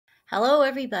Hello,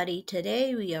 everybody.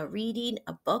 Today we are reading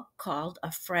a book called A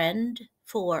Friend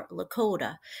for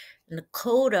Lakota.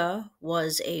 Lakota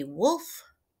was a wolf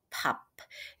pup,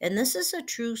 and this is a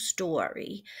true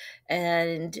story.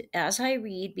 And as I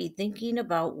read, be thinking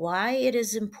about why it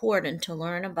is important to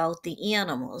learn about the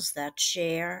animals that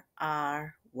share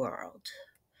our world.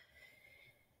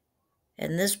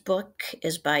 And this book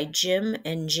is by Jim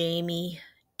and Jamie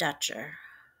Dutcher.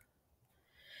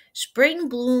 Spring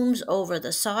blooms over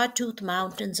the Sawtooth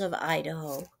Mountains of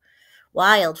Idaho.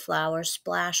 Wildflowers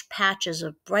splash patches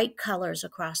of bright colors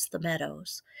across the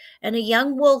meadows, and a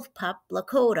young wolf pup,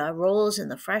 Lakota, rolls in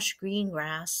the fresh green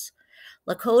grass.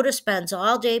 Lakota spends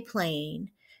all day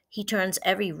playing. He turns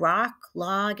every rock,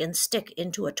 log, and stick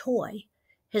into a toy.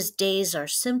 His days are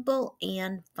simple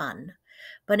and fun.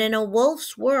 But in a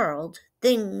wolf's world,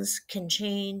 things can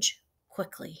change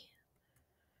quickly.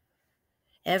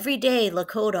 Every day,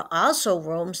 Lakota also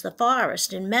roams the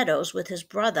forest and meadows with his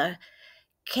brother,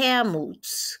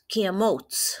 Camotes.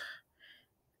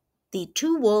 The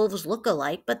two wolves look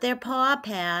alike, but their paw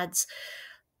pads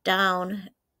down.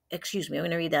 Excuse me, I'm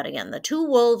going to read that again. The two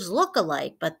wolves look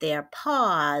alike, but their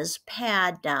paws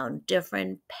pad down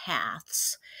different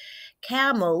paths.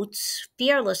 Camotes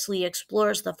fearlessly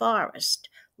explores the forest.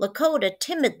 Lakota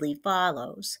timidly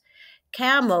follows.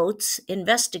 Camotes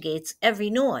investigates every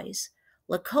noise.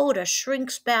 Lakota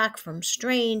shrinks back from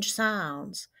strange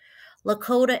sounds.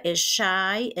 Lakota is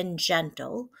shy and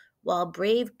gentle, while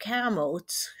brave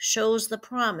Camotes shows the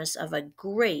promise of a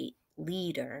great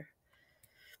leader.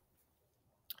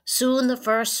 Soon the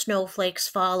first snowflakes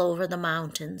fall over the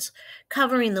mountains,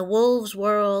 covering the wolves'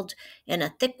 world in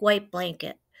a thick white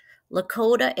blanket.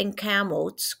 Lakota and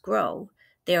Camotes grow.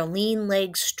 Their lean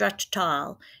legs stretch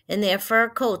tall, and their fur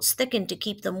coats thicken to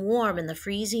keep them warm in the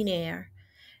freezing air.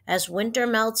 As winter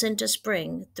melts into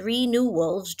spring, 3 new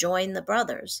wolves join the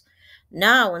brothers.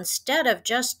 Now, instead of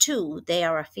just 2, they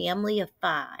are a family of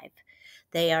 5.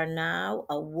 They are now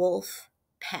a wolf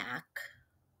pack.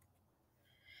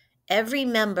 Every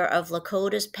member of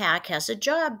Lakota's pack has a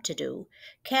job to do.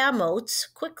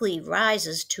 Camotes quickly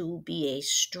rises to be a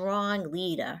strong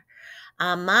leader.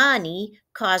 Amani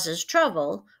causes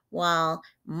trouble, while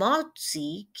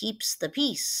Motsi keeps the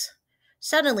peace.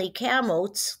 Suddenly,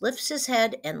 Camotes lifts his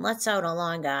head and lets out a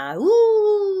long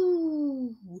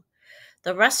 "Ooh!"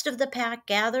 The rest of the pack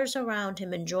gathers around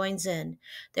him and joins in,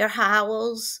 their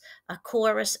howls a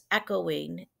chorus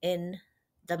echoing in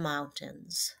the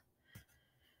mountains.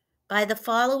 By the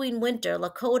following winter,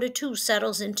 Lakota too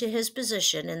settles into his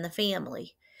position in the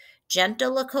family.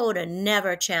 Gentle Lakota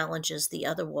never challenges the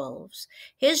other wolves.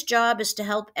 His job is to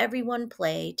help everyone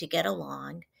play to get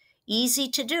along. Easy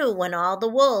to do when all the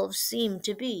wolves seem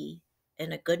to be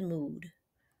in a good mood.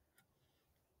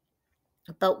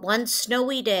 But one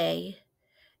snowy day,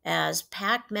 as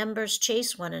pack members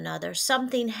chase one another,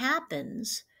 something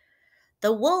happens.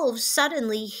 The wolves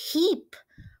suddenly heap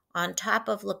on top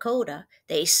of Lakota.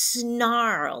 They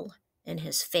snarl in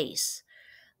his face.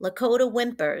 Lakota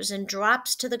whimpers and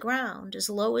drops to the ground as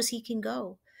low as he can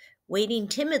go, waiting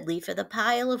timidly for the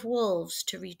pile of wolves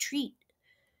to retreat.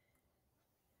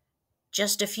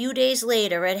 Just a few days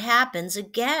later, it happens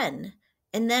again,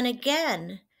 and then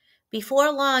again.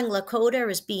 Before long, Lakota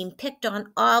is being picked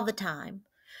on all the time.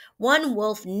 One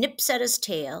wolf nips at his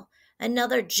tail,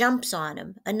 another jumps on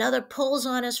him, another pulls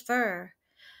on his fur.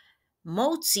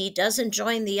 Motsi doesn't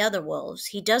join the other wolves.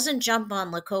 He doesn't jump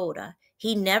on Lakota.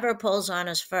 He never pulls on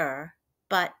his fur,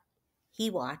 but he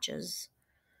watches.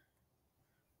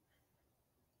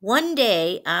 One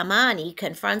day, Amani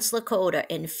confronts Lakota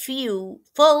in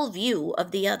full view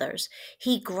of the others.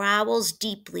 He growls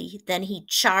deeply, then he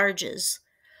charges.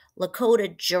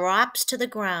 Lakota drops to the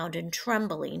ground and,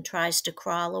 trembling, tries to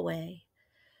crawl away.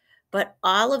 But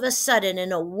all of a sudden,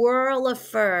 in a whirl of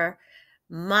fur,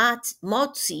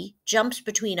 Motsi jumps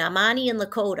between Amani and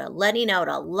Lakota, letting out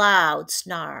a loud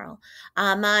snarl.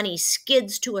 Amani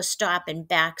skids to a stop and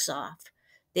backs off.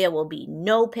 There will be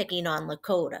no picking on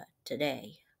Lakota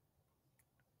today.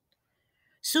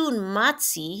 Soon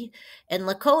Motsi and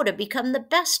Lakota become the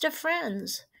best of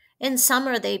friends. In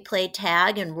summer, they play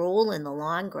tag and roll in the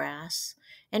long grass.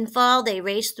 In fall, they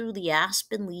race through the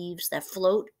aspen leaves that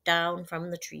float down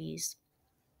from the trees.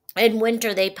 In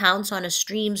winter, they pounce on a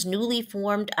stream's newly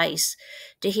formed ice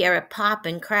to hear it pop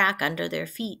and crack under their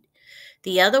feet.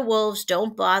 The other wolves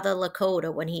don't bother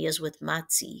Lakota when he is with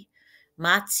Motsi.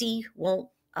 Motsi won't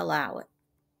allow it.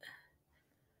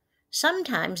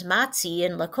 Sometimes Motsi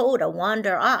and Lakota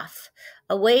wander off,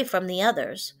 away from the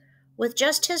others. With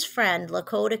just his friend,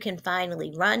 Lakota can finally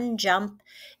run, jump,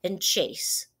 and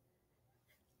chase,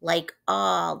 like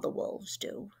all the wolves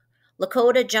do.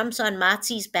 Lakota jumps on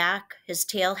Matzi's back, his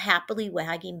tail happily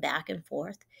wagging back and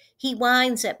forth. He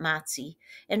whines at Matzi,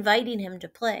 inviting him to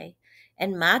play,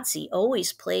 and Matzi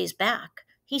always plays back.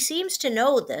 He seems to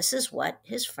know this is what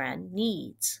his friend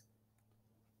needs.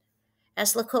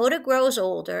 As Lakota grows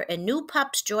older and new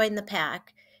pups join the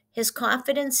pack, his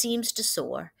confidence seems to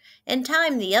soar. In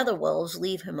time, the other wolves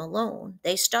leave him alone.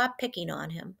 They stop picking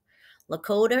on him.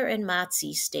 Lakota and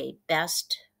Matzi stay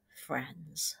best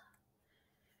friends.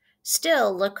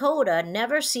 Still, Lakota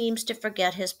never seems to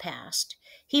forget his past.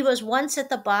 He was once at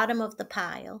the bottom of the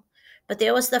pile, but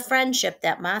there was the friendship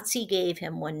that Matzi gave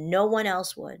him when no one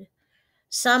else would.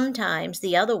 Sometimes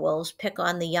the other wolves pick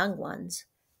on the young ones,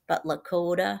 but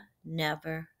Lakota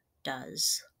never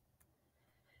does.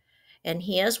 And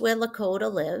here's where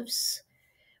Lakota lives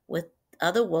with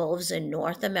other wolves in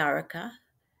North America.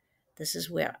 This is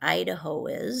where Idaho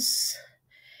is.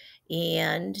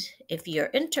 And if you're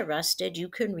interested, you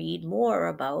can read more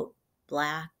about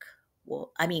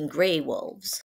gray wolves.